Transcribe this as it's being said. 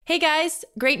Hey guys,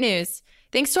 great news.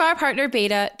 Thanks to our partner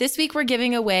Beta, this week we're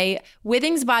giving away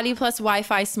Withings Body Plus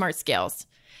Wi-Fi Smart Scales.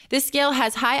 This scale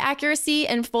has high accuracy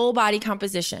and full body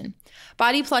composition.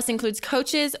 Body Plus includes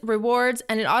coaches, rewards,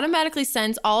 and it automatically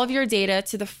sends all of your data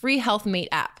to the free HealthMate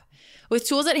app. With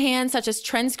tools at hand such as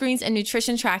trend screens and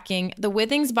nutrition tracking, the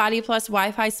Withings Body Plus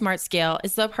Wi-Fi Smart Scale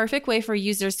is the perfect way for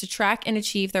users to track and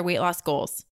achieve their weight loss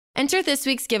goals. Enter this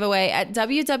week's giveaway at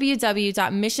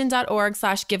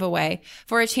www.mission.org/giveaway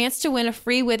for a chance to win a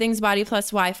free Withings Body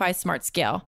Plus Wi-Fi Smart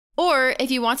Scale. Or if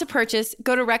you want to purchase,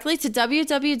 go directly to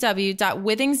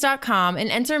www.withings.com and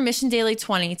enter Mission Daily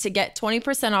 20 to get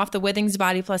 20% off the Withings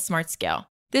Body Plus Smart Scale.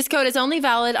 This code is only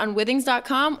valid on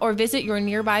withings.com or visit your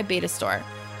nearby Beta store.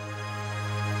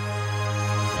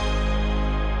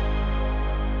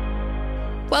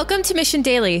 Welcome to Mission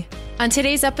Daily. On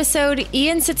today's episode,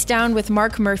 Ian sits down with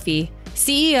Mark Murphy,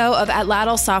 CEO of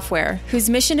Atlatl Software, whose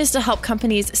mission is to help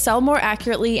companies sell more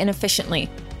accurately and efficiently.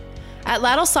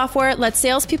 Atlatl Software lets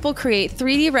salespeople create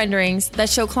 3D renderings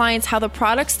that show clients how the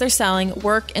products they're selling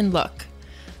work and look.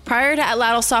 Prior to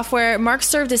Atlatl Software, Mark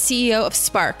served as CEO of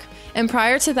Spark, and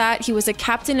prior to that, he was a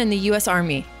captain in the U.S.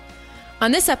 Army.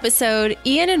 On this episode,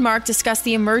 Ian and Mark discuss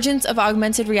the emergence of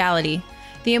augmented reality,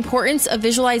 the importance of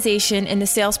visualization in the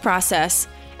sales process,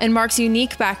 and Mark's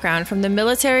unique background from the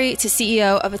military to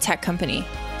CEO of a tech company.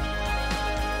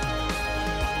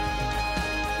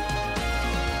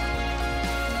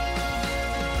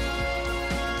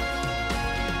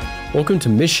 Welcome to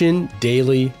Mission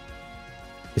Daily.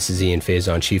 This is Ian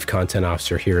Faison, Chief Content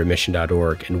Officer here at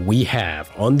Mission.org, and we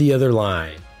have on the other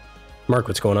line, Mark,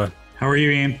 what's going on? How are you,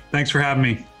 Ian? Thanks for having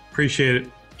me. Appreciate it.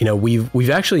 You know,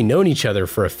 we've actually known each other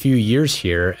for a few years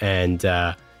here, and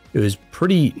it was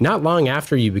pretty not long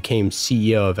after you became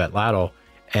CEO of Atlatl,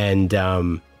 and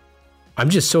I'm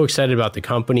just so excited about the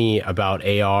company, about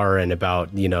AR, and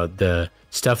about the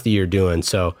stuff that you're doing.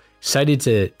 So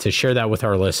excited to share that with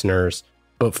our listeners.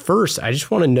 But first, I just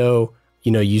want to know,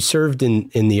 you served in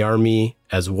the Army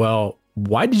as well.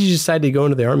 Why did you decide to go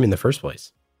into the Army in the first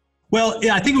place? Well,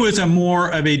 yeah, I think it was more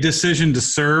of a decision to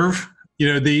serve.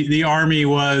 The Army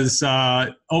was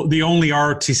the only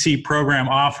ROTC program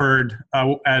offered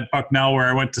at Bucknell, where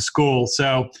I went to school.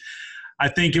 So I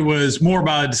think it was more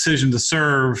about a decision to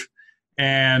serve.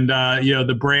 And,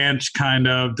 the branch kind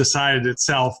of decided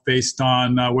itself based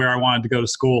on where I wanted to go to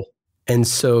school. And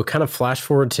so kind of flash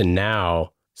forward to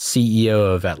now,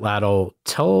 CEO of Atlatl,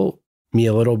 tell me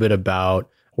a little bit about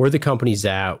where the company's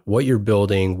at, what you're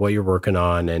building, what you're working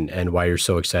on, and why you're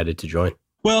so excited to join.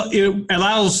 Well, it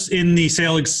allows in the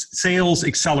sales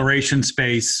acceleration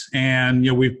space,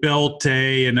 and we've built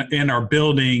and are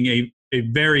building a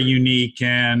very unique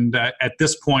and at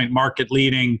this point market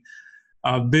leading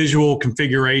visual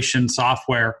configuration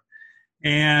software.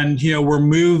 And we're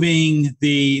moving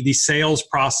the sales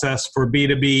process for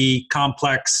B2B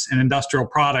complex and industrial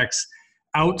products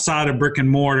outside of brick and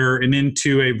mortar and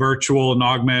into a virtual and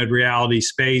augmented reality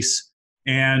space.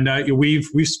 And we've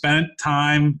spent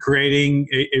time creating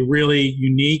a really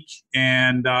unique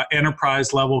and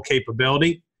enterprise level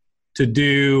capability to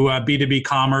do B2B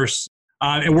commerce.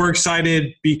 And we're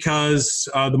excited because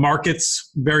the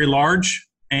market's very large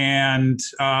and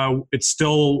it's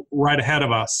still right ahead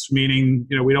of us, meaning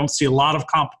we don't see a lot of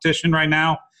competition right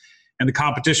now. And the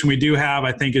competition we do have,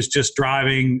 I think, is just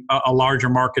driving a larger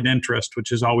market interest,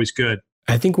 which is always good.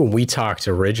 I think when we talked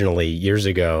originally years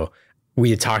ago, we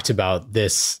had talked about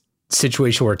this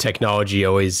situation where technology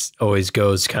always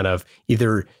goes kind of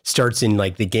either starts in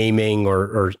like the gaming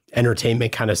or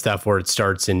entertainment kind of stuff, or it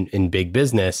starts in big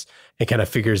business and kind of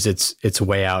figures its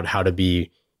way out how to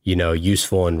be,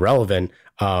 useful and relevant.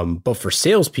 But for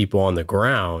salespeople on the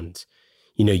ground,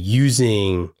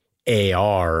 using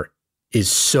AR is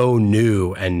so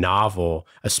new and novel,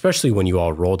 especially when you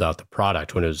all rolled out the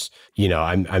product. When it was,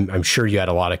 I'm sure you had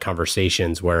a lot of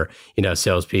conversations where,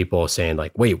 salespeople saying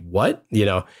like, wait, what?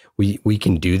 We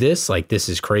can do this? Like, this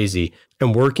is crazy.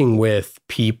 And working with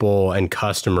people and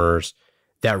customers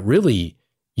that really,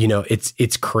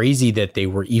 it's crazy that they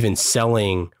were even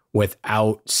selling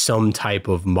without some type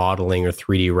of modeling or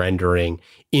 3D rendering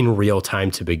in real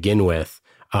time to begin with.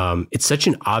 It's such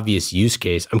an obvious use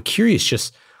case. I'm curious,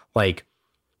 just like,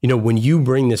 when you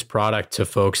bring this product to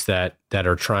folks that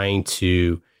are trying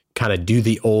to kind of do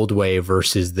the old way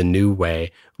versus the new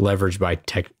way, leveraged by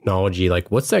technology,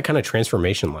 like what's that kind of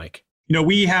transformation like?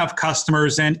 We have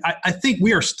customers, and I think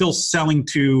we are still selling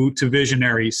to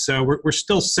visionaries. So we're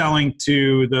still selling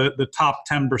to the top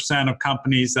 10% of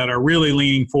companies that are really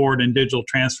leaning forward in digital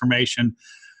transformation.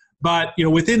 But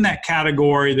within that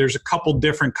category, there's a couple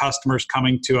different customers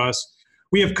coming to us.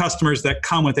 We have customers that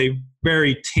come with a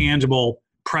very tangible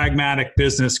pragmatic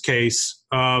business case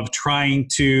of trying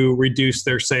to reduce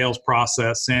their sales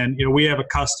process. And, we have a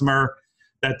customer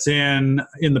that's in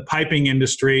the piping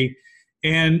industry,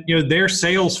 and, their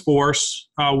sales force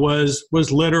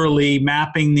was literally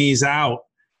mapping these out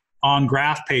on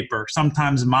graph paper,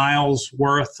 sometimes miles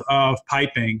worth of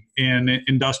piping in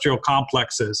industrial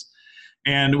complexes.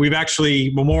 And we've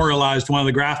actually memorialized one of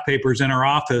the graph papers in our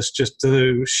office just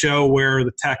to show where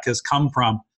the tech has come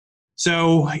from.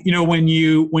 So, when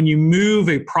you move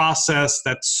a process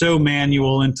that's so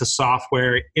manual into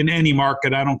software in any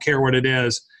market, I don't care what it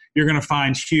is, you're going to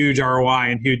find huge ROI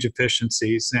and huge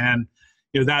efficiencies. And,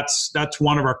 that's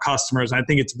one of our customers. I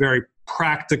think it's a very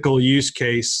practical use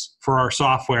case for our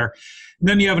software. And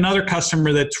then you have another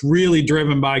customer that's really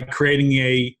driven by creating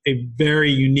a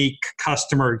very unique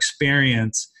customer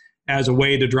experience as a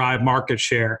way to drive market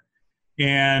share.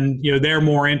 And they're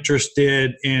more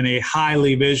interested in a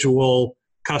highly visual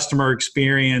customer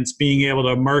experience, being able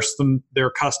to immerse their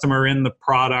customer in the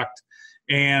product,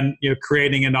 and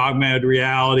creating an augmented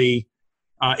reality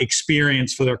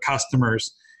experience for their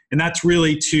customers. And that's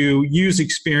really to use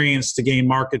experience to gain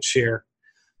market share.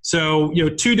 So,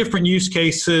 two different use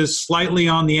cases, slightly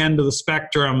on the end of the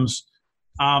spectrums,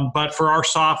 but for our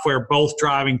software, both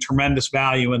driving tremendous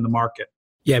value in the market.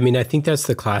 Yeah, I mean, I think that's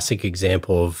the classic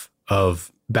example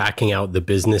of backing out the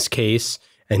business case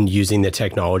and using the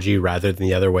technology rather than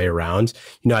the other way around.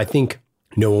 I think,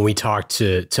 when we talk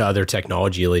to other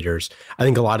technology leaders, I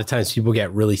think a lot of times people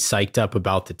get really psyched up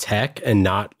about the tech and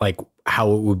not like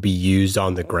how it would be used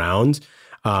on the ground.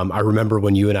 I remember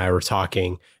when you and I were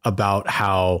talking about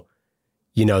how,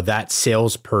 that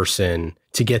salesperson,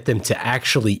 to get them to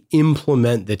actually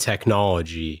implement the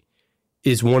technology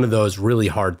is one of those really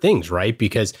hard things, right?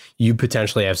 Because you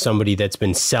potentially have somebody that's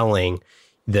been selling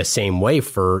the same way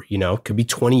for, could be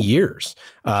 20 years,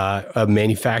 a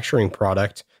manufacturing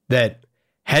product that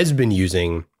has been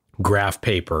using graph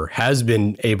paper, has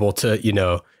been able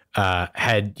to,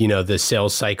 had, the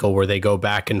sales cycle where they go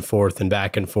back and forth on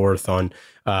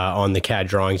the CAD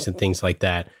drawings and things like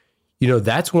that.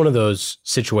 That's one of those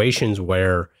situations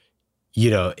where,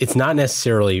 it's not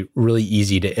necessarily really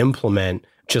easy to implement.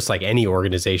 Just like any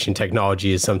organization,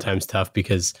 technology is sometimes tough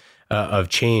because of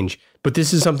change. But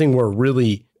this is something where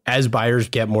really, as buyers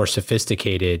get more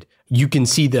sophisticated, you can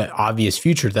see the obvious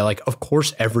future that, like, of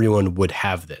course, everyone would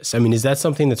have this. I mean, is that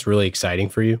something that's really exciting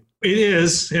for you? It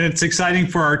is, and it's exciting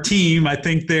for our team. I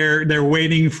think they're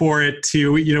waiting for it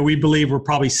to, we believe we're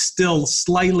probably still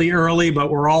slightly early, but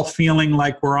we're all feeling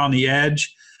like we're on the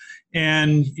edge.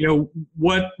 And,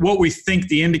 what we think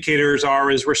the indicators are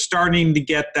is we're starting to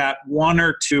get that one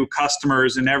or two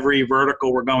customers in every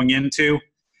vertical we're going into.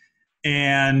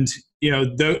 And,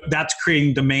 that's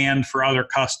creating demand for other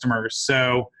customers.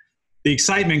 So the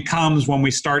excitement comes when we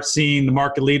start seeing the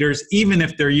market leaders, even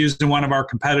if they're using one of our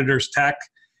competitors' tech,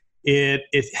 it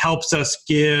helps us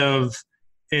give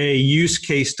a use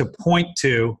case to point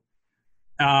to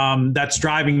that's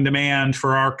driving demand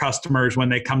for our customers when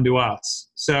they come to us.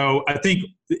 So I think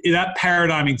that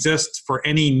paradigm exists for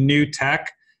any new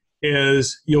tech.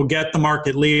 Is you'll get the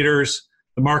market leaders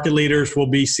will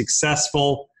be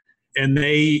successful, and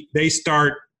they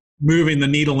start moving the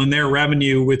needle in their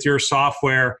revenue with your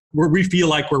software, where we feel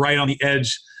like we're right on the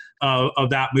edge of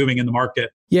that moving in the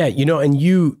market. Yeah, and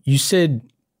you said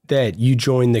that you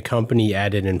joined the company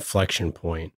at an inflection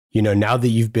point. Now that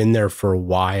you've been there for a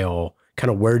while,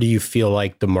 kind of where do you feel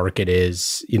like the market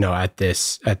is, at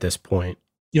this point?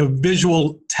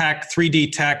 Visual tech,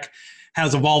 3D tech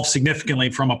has evolved significantly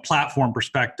from a platform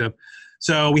perspective.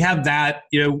 So we have that,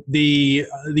 the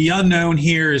unknown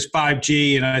here is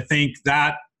 5G. And I think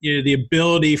that, the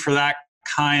ability for that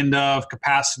kind of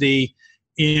capacity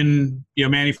in,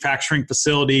 manufacturing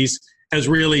facilities has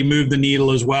really moved the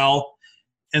needle as well.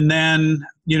 And then,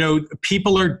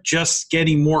 people are just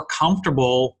getting more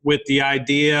comfortable with the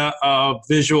idea of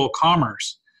visual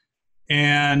commerce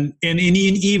and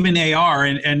even AR.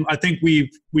 And I think we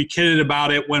kidded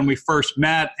about it when we first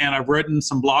met, and I've written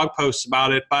some blog posts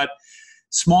about it, but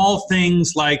small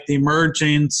things like the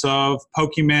emergence of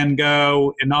Pokemon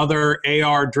Go and other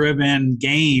AR-driven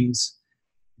games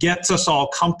gets us all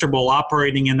comfortable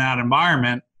operating in that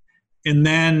environment. And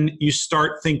then you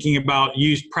start thinking about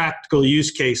practical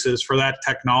use cases for that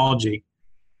technology.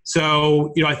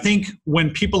 So, I think when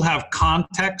people have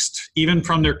context, even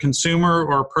from their consumer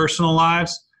or personal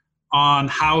lives, on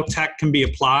how tech can be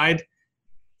applied,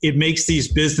 it makes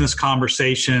these business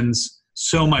conversations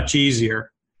so much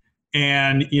easier.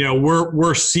 And,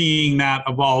 we're seeing that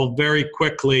evolve very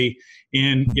quickly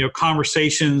in,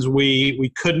 conversations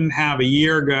we couldn't have a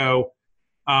year ago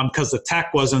because the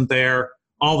tech wasn't there,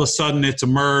 all of a sudden it's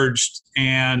emerged,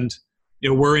 and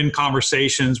we're in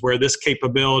conversations where this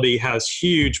capability has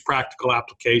huge practical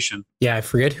application. Yeah, I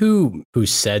forget who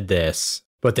said this,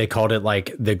 but they called it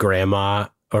like the grandma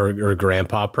or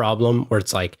grandpa problem, where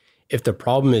it's like, if the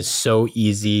problem is so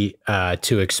easy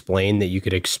to explain that you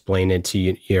could explain it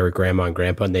to your grandma and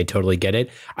grandpa and they totally get it.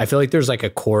 I feel like there's like a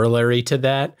corollary to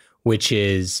that, which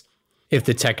is if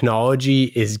the technology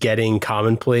is getting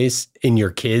commonplace in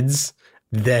your kids,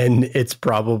 then it's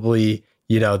probably,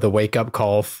 the wake up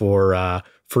call for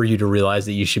you to realize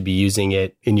that you should be using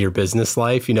it in your business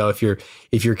life. If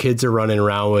your kids are running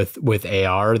around with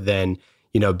AR, then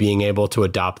being able to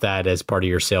adopt that as part of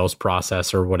your sales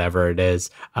process or whatever it is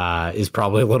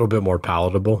probably a little bit more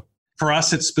palatable. For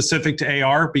us, it's specific to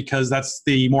AR because that's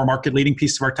the more market leading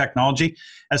piece of our technology.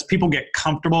 As people get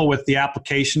comfortable with the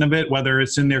application of it, whether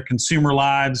it's in their consumer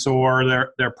lives or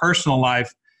their personal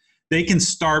life, they can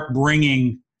start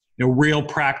bringing real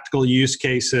practical use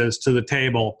cases to the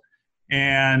table.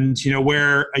 And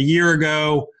where a year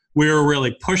ago we were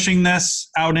really pushing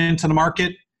this out into the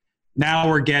market, now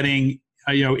we're getting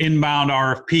inbound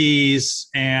RFPs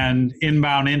and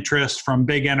inbound interest from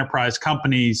big enterprise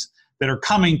companies that are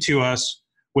coming to us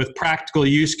with practical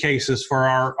use cases for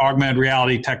our augmented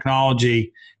reality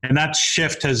technology. And that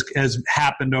shift has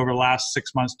happened over the last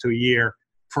 6 months to a year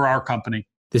for our company.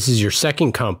 This is your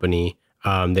second company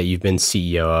that you've been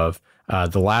CEO of.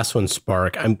 The last one,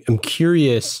 Spark. I'm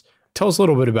curious, tell us a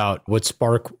little bit about what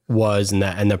Spark was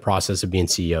and the process of being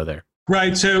CEO there.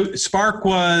 Right. So Spark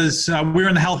was, we were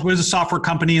in the health, was a software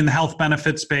company in the health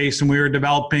benefit space, and we were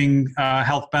developing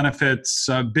health benefits,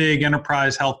 big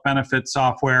enterprise health benefit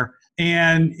software.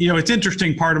 And, it's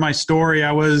interesting part of my story.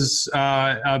 I was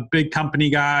a big company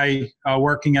guy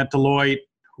working at Deloitte,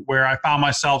 where I found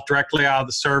myself directly out of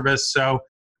the service.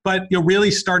 But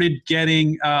really started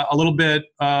getting a little bit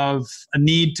of a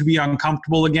need to be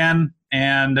uncomfortable again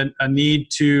and a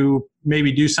need to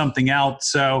maybe do something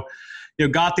else. So,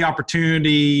 got the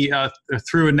opportunity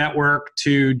through a network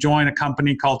to join a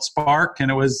company called Spark,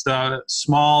 and it was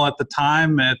small at the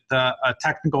time. A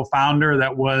technical founder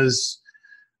that was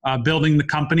building the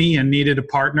company and needed a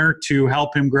partner to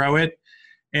help him grow it.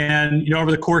 And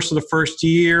over the course of the first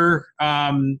year,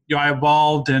 I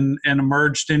evolved and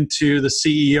emerged into the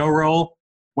CEO role.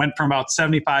 Went from about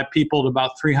 75 people to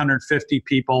about 350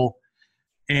 people.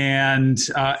 And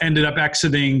ended up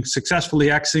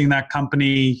successfully exiting that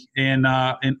company in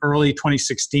early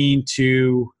 2016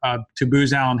 to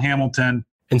Booz Allen Hamilton.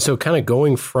 And so kind of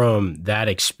going from that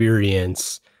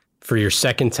experience for your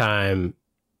second time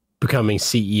becoming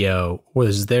CEO,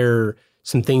 was there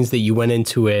some things that you went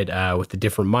into it with a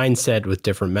different mindset, with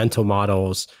different mental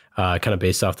models, kind of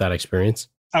based off that experience?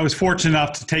 I was fortunate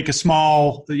enough to take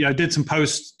I did some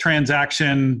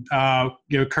post-transaction,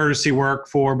 courtesy work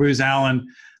for Booz Allen,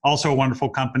 also a wonderful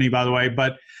company, by the way.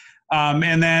 But,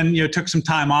 and then, took some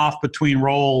time off between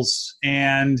roles,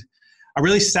 and I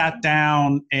really sat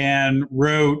down and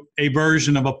wrote a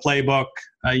version of a playbook,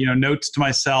 notes to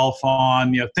myself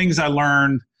on, things I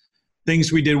learned,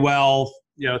 things we did well,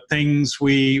 things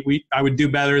I would do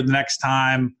better the next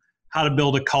time, how to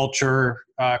build a culture,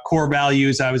 core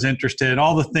values I was interested in,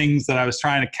 all the things that I was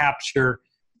trying to capture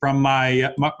from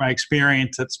my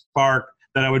experience at Spark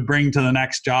that I would bring to the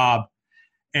next job.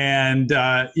 And,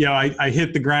 I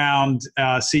hit the ground,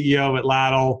 CEO at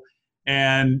Lattice.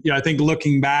 And, I think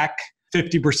looking back,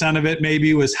 50% of it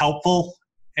maybe was helpful.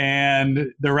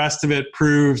 And the rest of it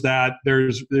proves that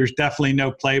there's definitely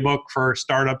no playbook for a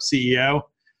startup CEO.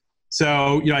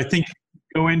 So, I think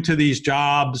go into these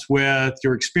jobs with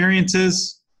your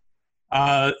experiences.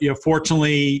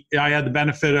 Fortunately, I had the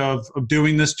benefit of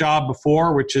doing this job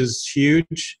before, which is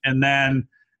huge. And then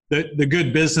the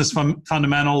good business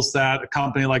fundamentals that a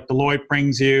company like Deloitte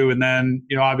brings you. And then,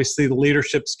 obviously the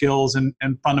leadership skills and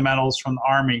fundamentals from the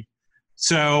Army.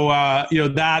 So,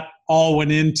 that all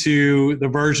went into the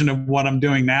version of what I'm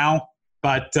doing now.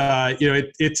 But,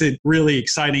 it's a really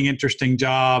exciting, interesting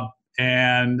job.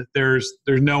 And there's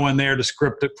no one there to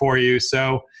script it for you.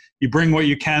 So you bring what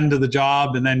you can to the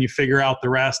job, and then you figure out the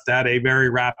rest at a very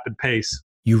rapid pace.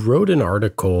 You wrote an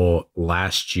article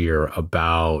last year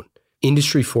about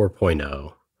Industry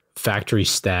 4.0, factory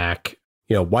stack.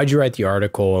 Why'd you write the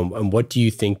article, and what do you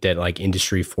think that like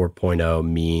Industry 4.0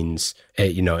 means,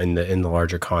 in the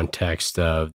larger context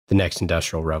of the next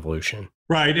industrial revolution?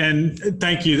 Right. And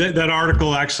thank you. That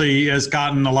article actually has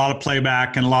gotten a lot of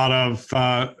playback and a lot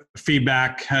of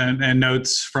feedback and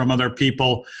notes from other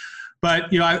people.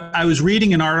 But, I was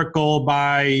reading an article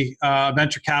by a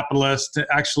venture capitalist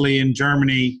actually in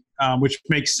Germany, which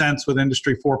makes sense with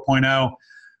Industry 4.0.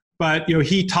 But,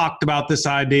 he talked about this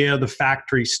idea of the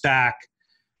factory stack,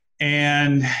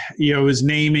 and, was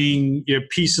naming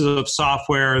pieces of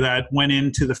software that went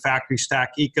into the factory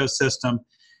stack ecosystem.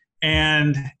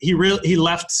 And he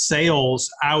left sales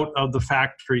out of the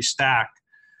factory stack.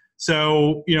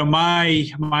 So,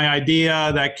 my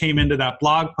idea that came into that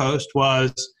blog post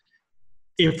was,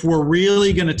 if we're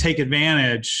really going to take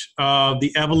advantage of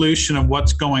the evolution of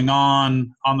what's going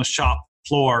on the shop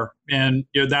floor, and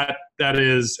that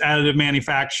is additive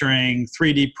manufacturing,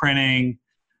 3D printing,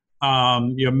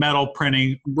 metal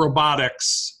printing,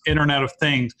 robotics, Internet of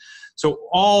Things. So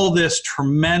all this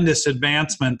tremendous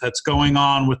advancement that's going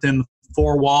on within the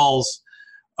four walls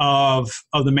of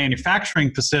the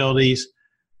manufacturing facilities.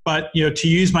 But, to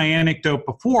use my anecdote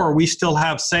before, we still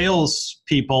have sales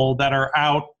people that are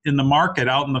out in the market,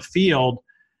 out in the field,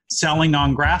 selling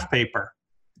on graph paper.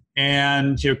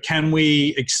 And, can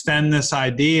we extend this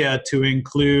idea to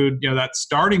include, that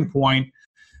starting point?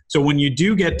 So when you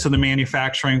do get to the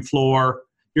manufacturing floor,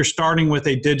 you're starting with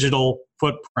a digital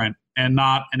footprint and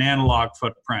not an analog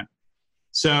footprint.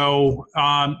 So,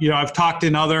 I've talked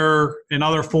in other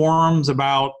forums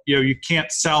about, you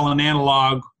can't sell an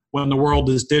analog when the world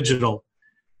is digital.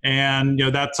 And,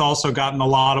 that's also gotten a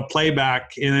lot of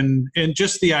playback in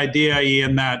just the idea,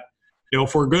 Ian, that,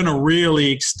 if we're going to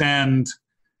really extend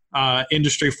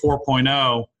Industry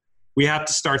 4.0, we have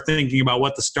to start thinking about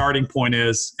what the starting point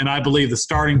is. And I believe the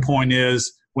starting point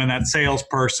is when that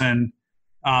salesperson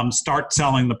starts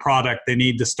selling the product, they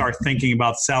need to start thinking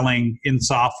about selling in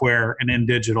software and in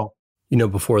digital.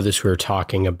 Before this, we were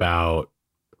talking about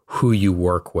who you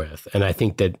work with. And I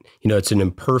think that, it's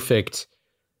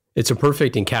a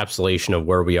perfect encapsulation of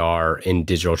where we are in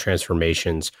digital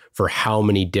transformations for how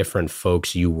many different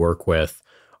folks you work with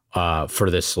for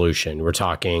this solution. We're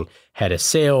talking head of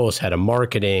sales, head of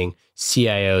marketing,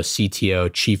 CIO,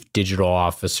 CTO, chief digital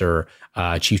officer,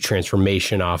 chief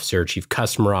transformation officer, chief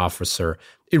customer officer.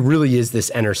 It really is this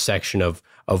intersection of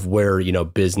where,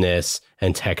 business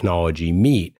and technology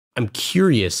meet. I'm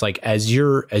curious, like as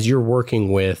you're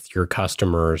working with your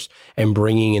customers and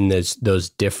bringing in those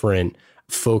different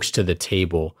folks to the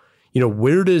table,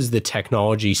 where does the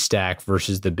technology stack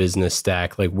versus the business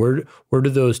stack, like where do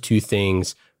those two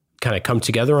things kind of come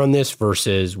together on this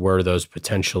versus where those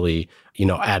potentially,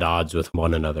 at odds with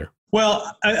one another?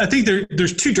 Well, I think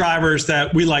there's two drivers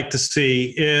that we like to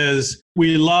see. Is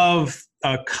we love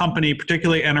a company,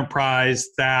 particularly enterprise,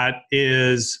 that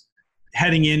is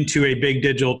heading into a big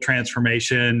digital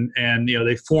transformation, and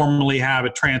they formally have a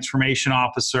transformation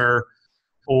officer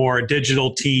or a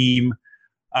digital team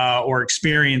or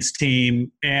experience team,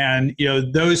 and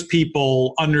those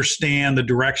people understand the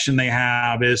direction they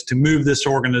have is to move this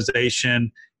organization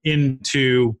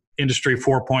into Industry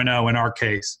 4.0 in our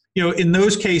case. In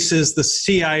those cases, the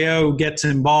CIO gets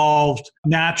involved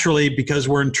naturally because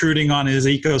we're intruding on his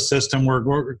ecosystem.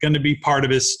 We're going to be part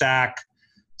of his stack.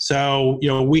 So,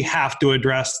 we have to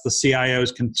address the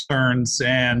CIO's concerns,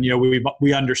 and,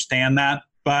 we understand that.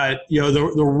 But,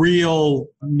 the real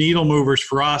needle movers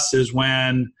for us is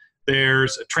when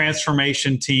there's a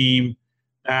transformation team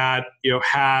that,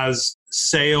 has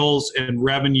sales and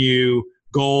revenue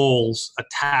goals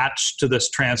attached to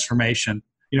this transformation.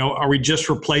 Are we just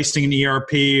replacing an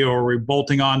ERP, or are we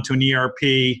bolting onto an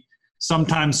ERP?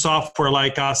 Sometimes software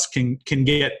like us can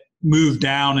get moved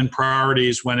down in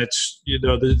priorities when it's,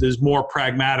 there's more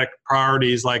pragmatic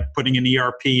priorities like putting an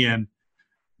ERP in.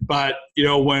 But,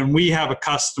 when we have a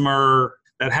customer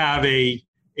that have a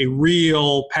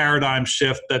real paradigm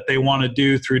shift that they want to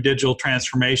do through digital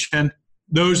transformation,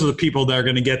 those are the people that are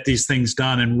going to get these things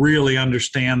done and really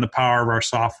understand the power of our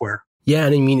software. Yeah.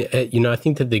 And I mean, I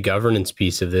think that the governance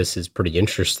piece of this is pretty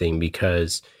interesting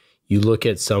because you look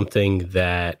at something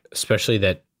that, especially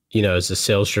that, as a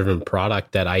sales-driven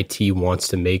product that IT wants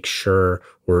to make sure,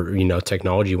 or,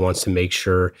 technology wants to make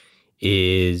sure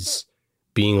is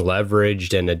being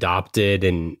leveraged and adopted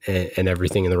and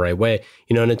everything in the right way,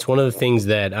 and it's one of the things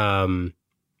that,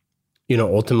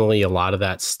 ultimately a lot of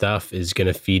that stuff is going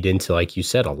to feed into, like you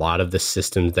said, a lot of the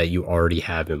systems that you already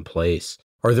have in place.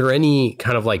 Are there any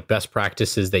kind of like best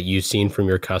practices that you've seen from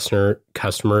your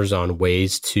customers on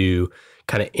ways to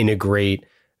kind of integrate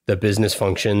the business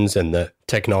functions and the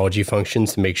technology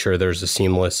functions to make sure there's a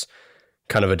seamless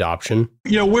kind of adoption?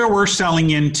 Where we're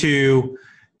selling into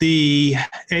a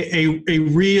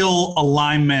real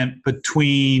alignment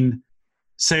between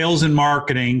sales and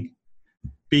marketing,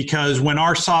 because when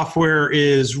our software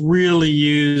is really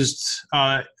used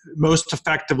most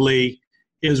effectively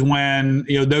is when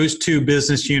those two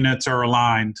business units are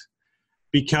aligned.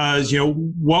 because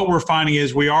what we're finding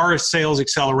is we are a sales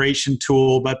acceleration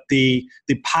tool, but the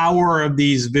power of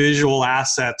these visual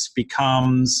assets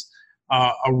becomes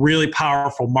a really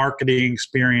powerful marketing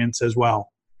experience as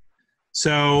well.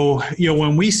 So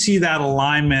when we see that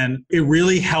alignment, it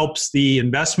really helps the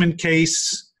investment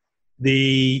case,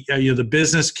 the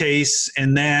business case,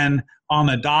 and then on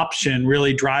adoption,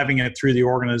 really driving it through the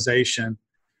organization.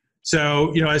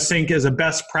 So, I think as a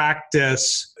best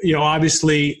practice,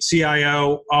 obviously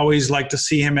CIO, always like to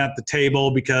see him at the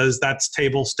table because that's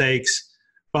table stakes.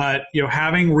 But,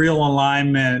 having real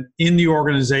alignment in the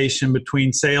organization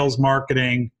between sales,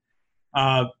 marketing,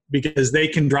 because they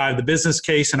can drive the business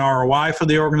case and ROI for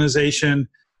the organization.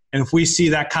 And if we see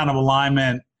that kind of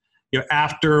alignment,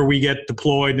 after we get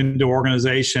deployed into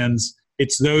organizations,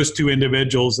 it's those two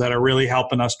individuals that are really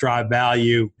helping us drive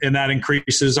value, and that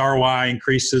increases ROI,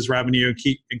 increases revenue,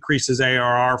 increases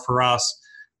ARR for us,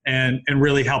 and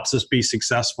really helps us be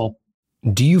successful.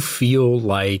 Do you feel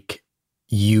like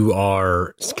you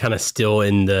are kind of still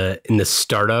in the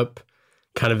startup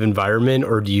kind of environment,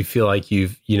 or do you feel like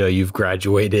you've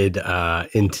graduated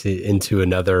into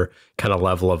another kind of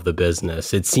level of the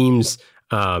business? It seems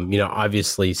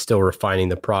obviously still refining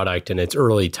the product, and it's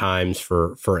early times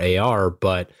for AR,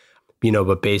 but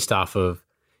based off of,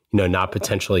 not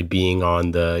potentially being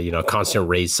on the, constant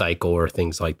raise cycle or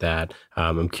things like that.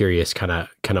 I'm curious kind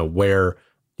of where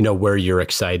you're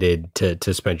excited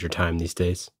to spend your time these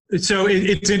days. So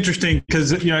it's interesting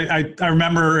because, I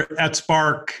remember at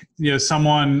Spark,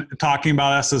 someone talking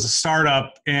about us as a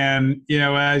startup, and,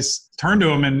 I turned to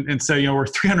them and said, we're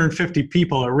 350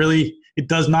 people. It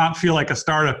does not feel like a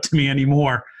startup to me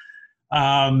anymore. We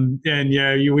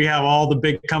have all the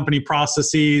big company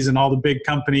processes and all the big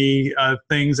company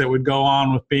things that would go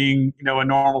on with being, a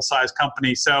normal sized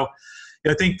company. So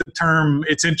I think the term,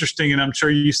 it's interesting, and I'm sure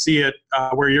you see it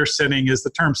where you're sitting, is the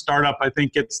term startup. I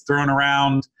think it's thrown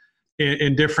around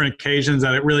in different occasions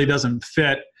that it really doesn't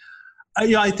fit.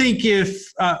 I think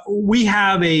if we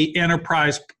have a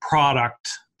enterprise product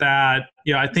that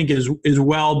I think is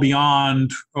well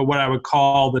beyond what I would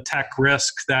call the tech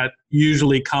risk that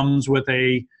usually comes with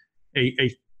a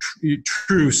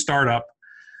true startup.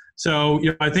 So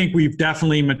I think we've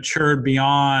definitely matured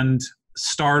beyond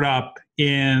startup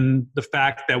in the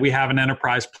fact that we have an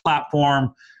enterprise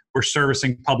platform. We're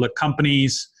servicing public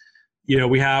companies.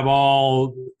 We have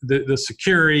all the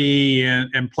security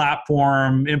and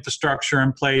platform infrastructure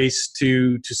in place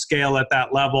to scale at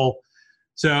that level.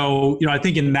 So, I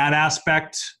think in that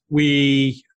aspect,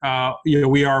 we are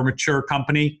a mature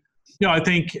company. I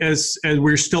think as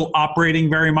we're still operating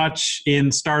very much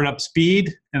in startup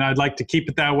speed, and I'd like to keep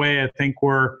it that way. I think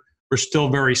we're still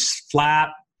very flat,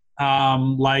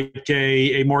 like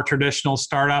a more traditional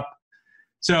startup.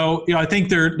 So, I think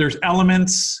there's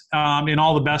elements in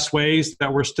all the best ways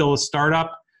that we're still a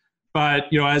startup.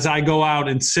 But, as I go out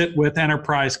and sit with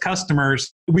enterprise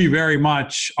customers, we very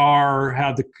much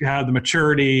have the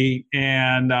maturity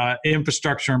and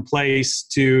infrastructure in place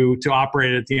to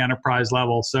operate at the enterprise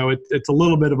level. So it's a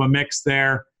little bit of a mix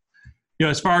there.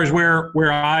 As far as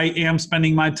where I am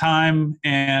spending my time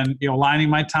and, aligning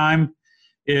my time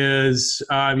is,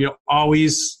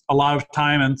 always a lot of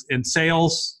time in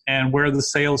sales and where the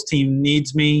sales team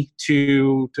needs me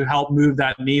to help move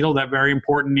that needle, that very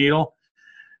important needle.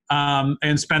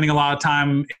 And spending a lot of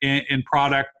time in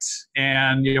product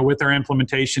and with our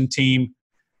implementation team,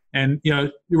 and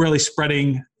really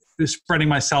spreading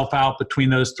myself out between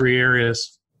those three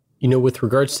areas. With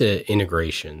regards to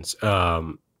integrations,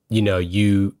 you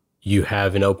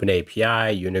have an open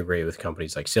API, you integrate with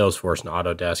companies like Salesforce and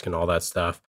Autodesk and all that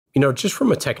stuff. Just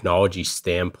from a technology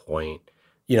standpoint,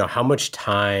 how much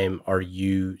time are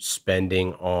you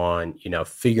spending on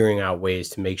figuring out ways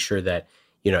to make sure that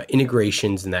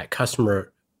integrations and that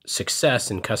customer success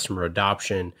and customer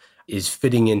adoption is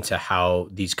fitting into how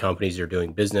these companies are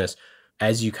doing business?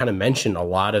 As you kind of mentioned, a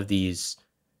lot of these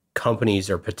companies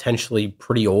are potentially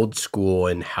pretty old school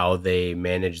in how they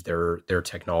manage their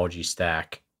technology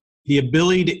stack. The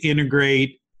ability to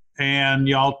integrate,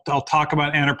 and I'll talk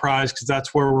about enterprise because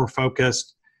that's where we're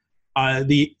focused.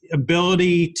 The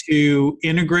ability to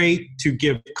integrate, to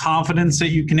give confidence that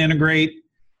you can integrate,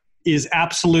 is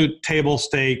absolute table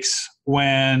stakes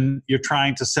when you're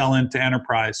trying to sell into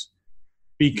enterprise,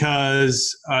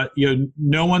 because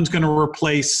no one's going to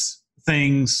replace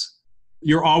things.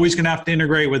 You're always going to have to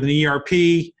integrate with an ERP.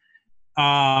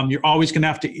 You're always going to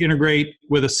have to integrate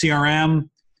with a CRM.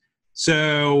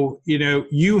 So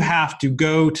you have to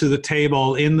go to the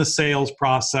table in the sales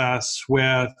process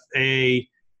with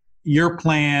your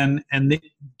plan and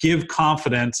give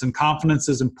confidence, and confidence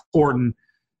is important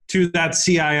to that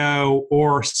CIO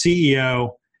or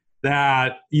CEO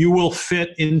that you will fit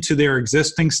into their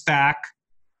existing stack,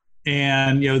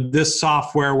 and this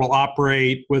software will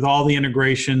operate with all the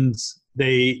integrations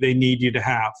they need you to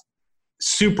have.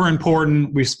 Super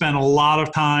important. We've spent a lot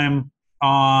of time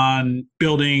on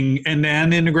building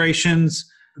end-to-end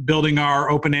integrations, building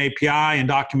our open API and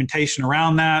documentation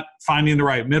around that, finding the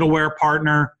right middleware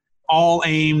partner, all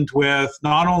aimed with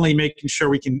not only making sure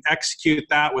we can execute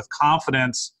that with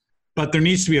confidence, but there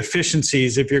needs to be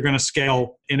efficiencies if you're going to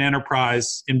scale in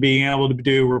enterprise, in being able to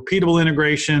do repeatable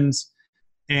integrations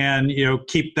and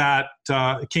keep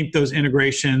those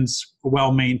integrations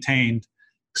well maintained.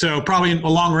 So probably a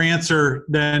longer answer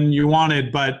than you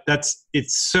wanted, but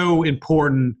it's so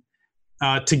important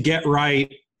to get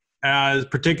right,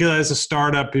 particularly as a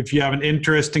startup. If you have an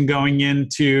interest in going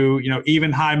into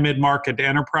even high mid-market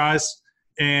enterprise,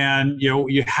 and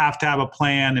you have to have a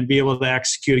plan and be able to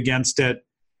execute against it,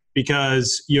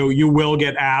 because you will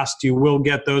get asked, you will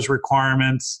get those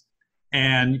requirements,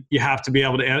 and you have to be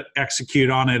able to execute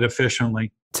on it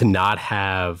efficiently. To not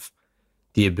have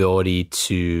the ability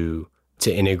to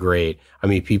integrate, I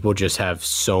mean, people just have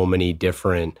so many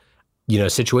different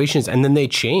situations, and then they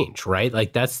change, right?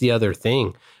 Like that's the other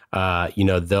thing.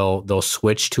 They'll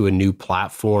switch to a new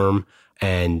platform,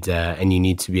 and you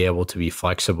need to be able to be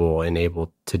flexible and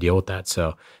able to deal with that.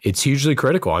 So it's hugely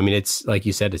critical. I mean, it's like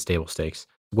you said, it's table stakes.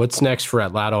 What's next for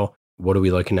Atlatl? What are we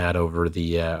looking at over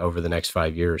the next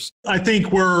 5 years? I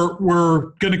think we're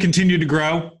going to continue to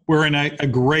grow. We're in a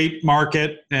great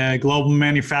market. Global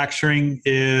manufacturing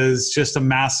is just a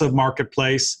massive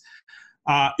marketplace.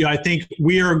 I think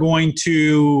we are going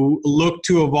to look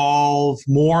to evolve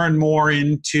more and more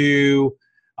into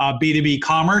B2B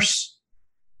commerce.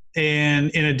 And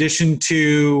in addition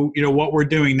to what we're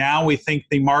doing now, we think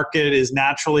the market is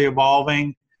naturally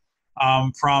evolving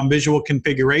from visual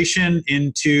configuration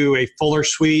into a fuller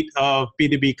suite of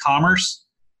B2B commerce.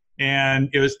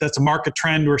 And that's a market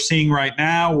trend we're seeing right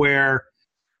now, where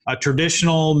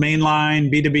traditional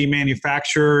mainline B2B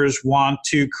manufacturers want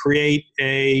to create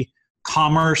a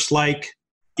commerce-like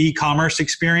e-commerce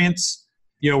experience.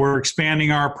 We're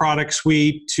expanding our product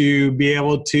suite to be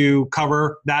able to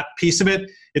cover that piece of it.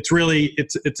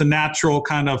 It's a natural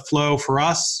kind of flow for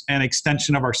us, an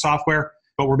extension of our software,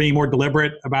 but we're being more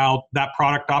deliberate about that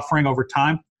product offering over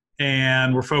time,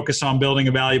 and we're focused on building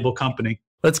a valuable company.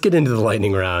 Let's get into the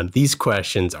lightning round. These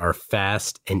questions are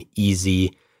fast and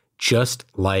easy, just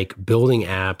like building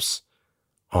apps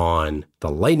on the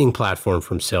Lightning platform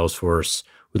from Salesforce.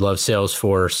 We love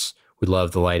Salesforce. We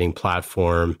love the Lightning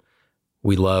platform.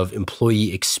 We love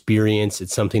employee experience.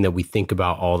 It's something that we think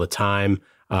about all the time,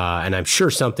 and I'm sure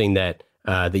something that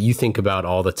you think about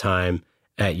all the time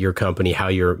at your company, how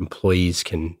your employees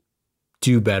can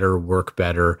do better, work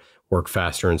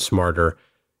faster and smarter.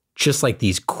 Just like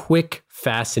these quick,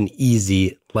 fast, and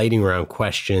easy lightning round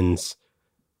questions.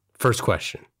 First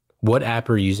question: what app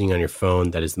are you using on your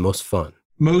phone that is the most fun?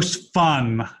 Most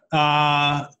fun.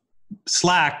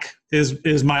 Slack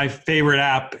is my favorite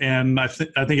app, and I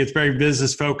think it's very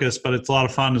business focused, but it's a lot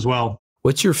of fun as well.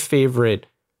 What's your favorite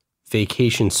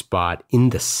vacation spot in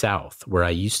the South, where I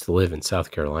used to live in South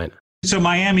Carolina? So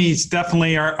Miami's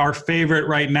definitely our favorite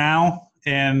right now,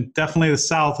 and definitely the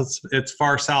South. It's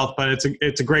far south, but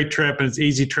it's a great trip, and it's an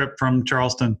easy trip from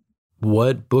Charleston.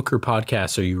 What book or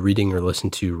podcast are you reading or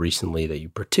listened to recently that you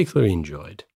particularly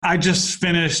enjoyed? I just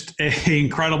finished an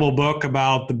incredible book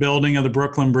about the building of the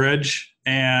Brooklyn Bridge,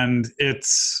 and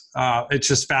it's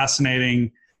just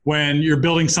fascinating when you're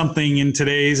building something in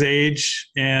today's age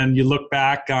and you look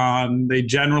back on, they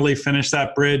generally finish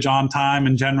that bridge on time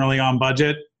and generally on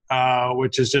budget,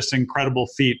 which is just an incredible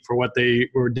feat for what they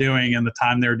were doing and the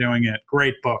time they were doing it.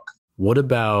 Great book. What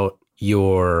about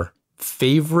your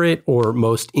favorite or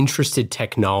most interested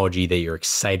technology that you're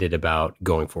excited about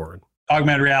going forward?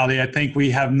 Augmented reality. I think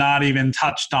we have not even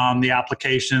touched on the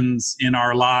applications in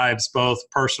our lives, both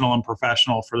personal and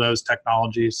professional, for those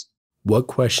technologies. What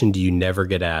question do you never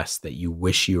get asked that you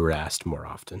wish you were asked more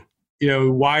often?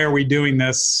 Why are we doing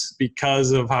this?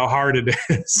 Because of how hard it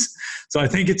is. So I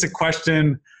think it's a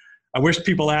question I wish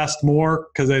people asked more,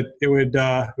 because it would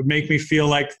make me feel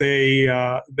like they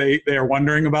are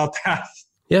wondering about that.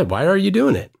 Yeah. Why are you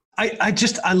doing it?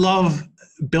 I love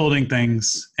building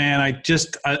things, and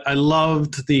I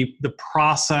loved the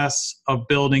process of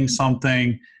building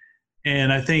something.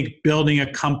 And I think building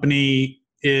a company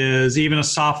even a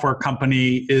software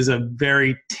company is a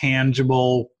very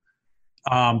tangible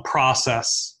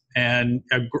process, and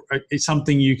it's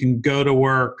something you can go to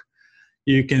work,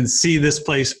 you can see this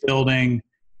place building,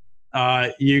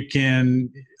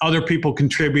 Other people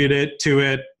contributed to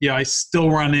it. I still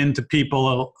run into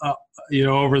people,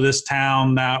 over this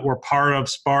town that were part of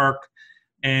Spark,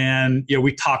 and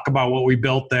we talk about what we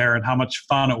built there and how much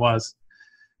fun it was.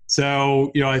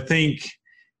 So I think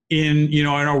in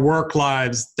our work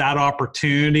lives, that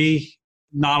opportunity,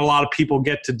 not a lot of people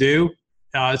get to do.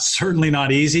 It's certainly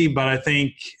not easy, but I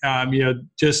think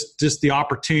just the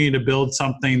opportunity to build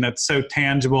something that's so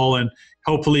tangible, and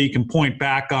hopefully you can point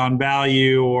back on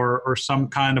value or some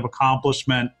kind of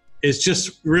accomplishment, is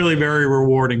just really very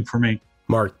rewarding for me.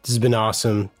 Mark, this has been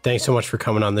awesome. Thanks so much for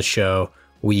coming on the show.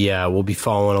 We'll be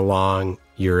following along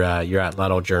your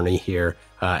Atlatl journey here.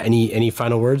 Any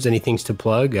final words? Any things to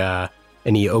plug?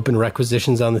 Any open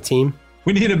requisitions on the team?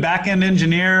 We need a back-end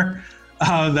engineer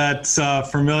that's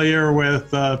familiar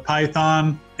with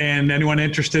Python, and anyone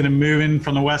interested in moving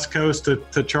from the West Coast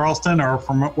to Charleston or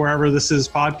from wherever this is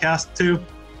podcast to,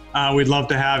 we'd love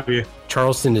to have you.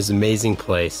 Charleston is an amazing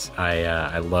place.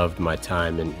 I loved my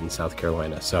time in South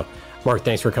Carolina. So, Mark,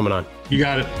 thanks for coming on. You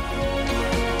got it.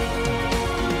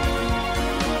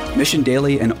 Mission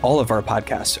Daily and all of our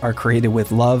podcasts are created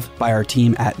with love by our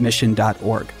team at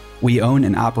mission.org. We own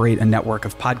and operate a network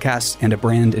of podcasts and a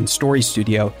brand and story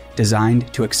studio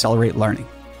designed to accelerate learning.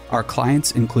 Our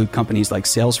clients include companies like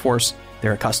Salesforce,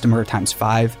 they're a customer times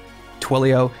 5,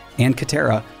 Twilio, and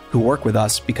Katera, who work with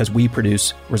us because we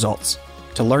produce results.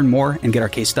 To learn more and get our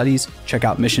case studies, check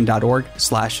out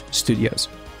mission.org/studios.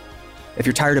 If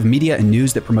you're tired of media and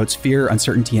news that promotes fear,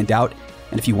 uncertainty, and doubt,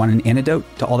 and if you want an antidote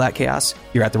to all that chaos,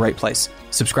 you're at the right place.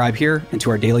 Subscribe here and to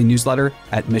our daily newsletter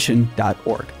at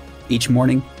mission.org. Each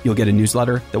morning, you'll get a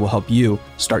newsletter that will help you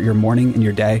start your morning and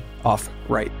your day off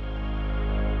right.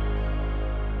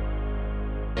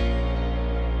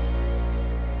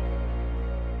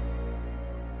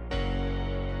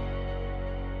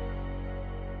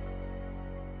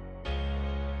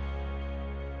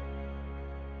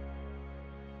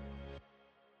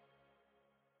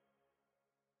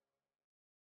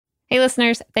 Hey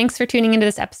listeners, thanks for tuning into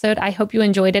this episode. I hope you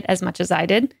enjoyed it as much as I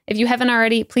did. If you haven't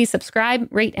already, please subscribe,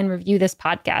 rate, and review this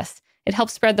podcast. It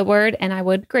helps spread the word, and I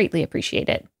would greatly appreciate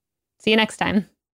it. See you next time.